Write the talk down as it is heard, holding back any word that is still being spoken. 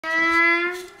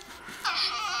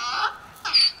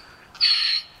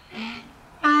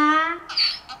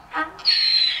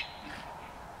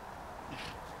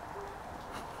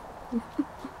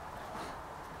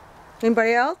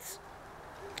Anybody else?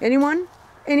 Anyone?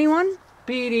 Anyone?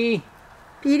 Petey.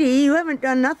 Petey, you haven't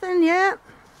done nothing yet?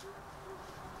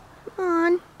 Come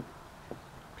on.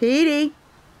 Petey.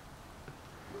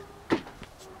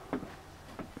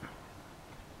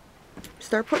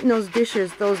 Start putting those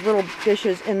dishes, those little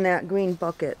dishes in that green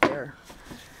bucket there.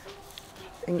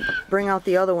 And bring out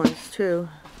the other ones too.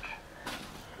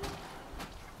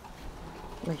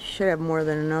 I should have more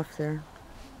than enough there.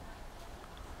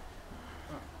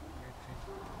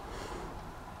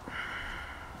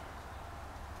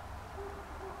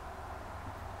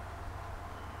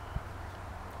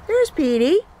 There's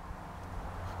Petey.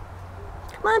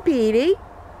 Come on, Petey.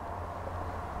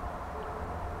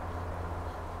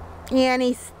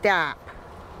 Annie, stop.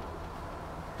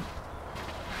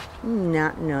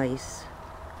 Not nice.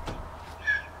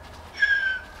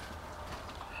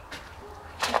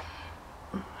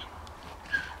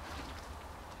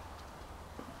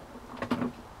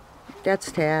 That's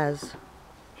Taz.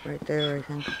 Right there, I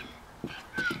think.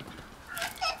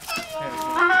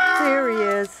 There he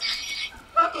is.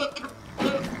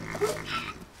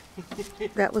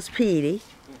 That was Petey.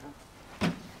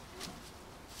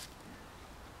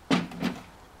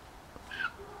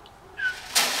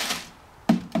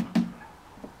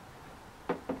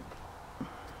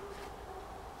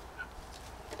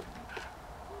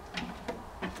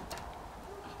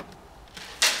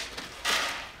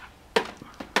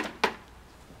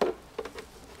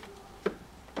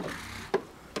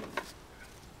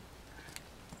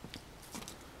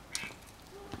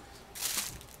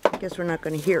 Guess we're not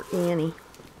going to hear Annie.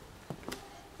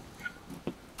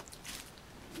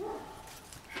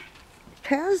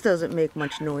 Taz doesn't make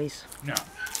much noise. No.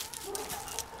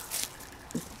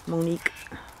 Monique.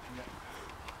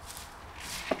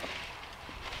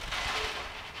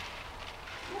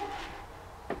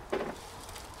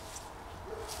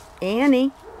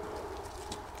 Annie.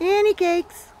 Annie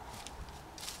cakes.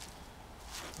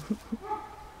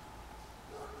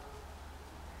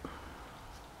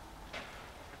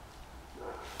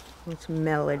 It's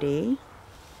Melody,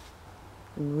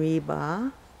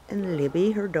 Reba, and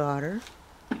Libby, her daughter.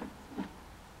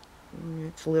 And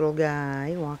it's little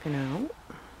guy walking out.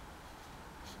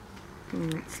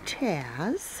 And it's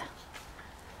Taz.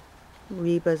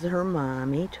 Reba's her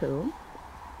mommy, too.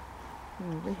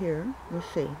 Over here, let's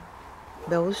see.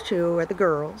 Those two are the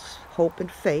girls, Hope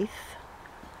and Faith.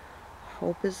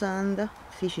 Hope is on the...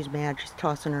 See, she's mad. She's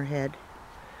tossing her head.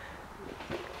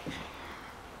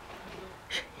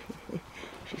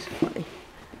 She's funny.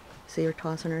 See her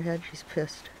tossing her head? She's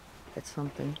pissed at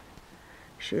something.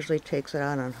 She usually takes it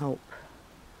out on Hope.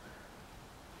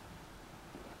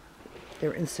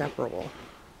 They're inseparable.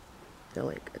 They're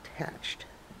like attached.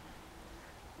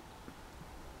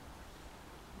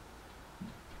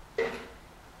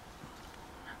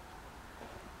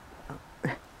 Oh.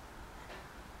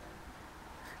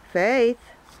 Faith.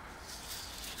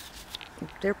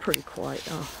 They're pretty quiet.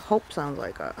 Oh, Hope sounds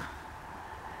like a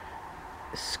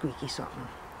squeaky something.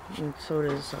 And so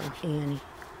does Annie.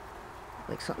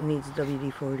 Like something needs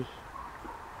WD-40.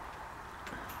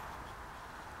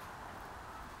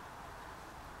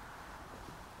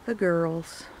 The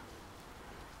girls.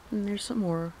 And there's some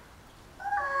more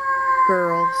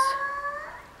girls.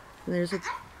 And there's a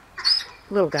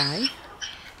little guy.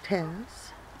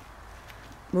 Taz.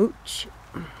 Mooch.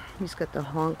 He's got the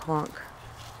honk honk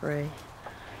spray.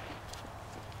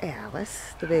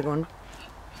 Alice, the big one.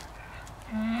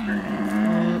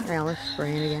 Alice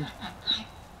spraying again.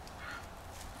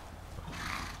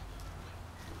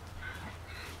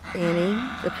 Annie,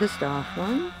 the pissed off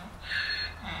one.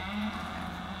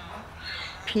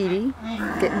 Petey,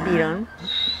 getting beat on.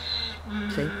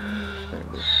 See?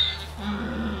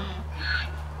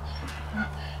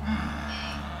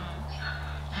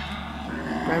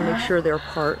 Try to make sure they're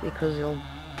apart because they'll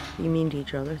be mean to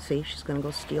each other. See, she's gonna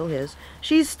go steal his.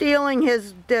 She's stealing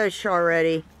his dish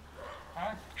already.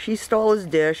 She stole his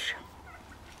dish.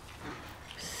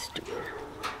 Stupid.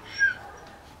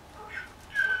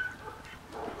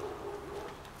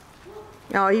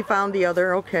 Oh, he found the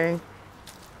other. Okay.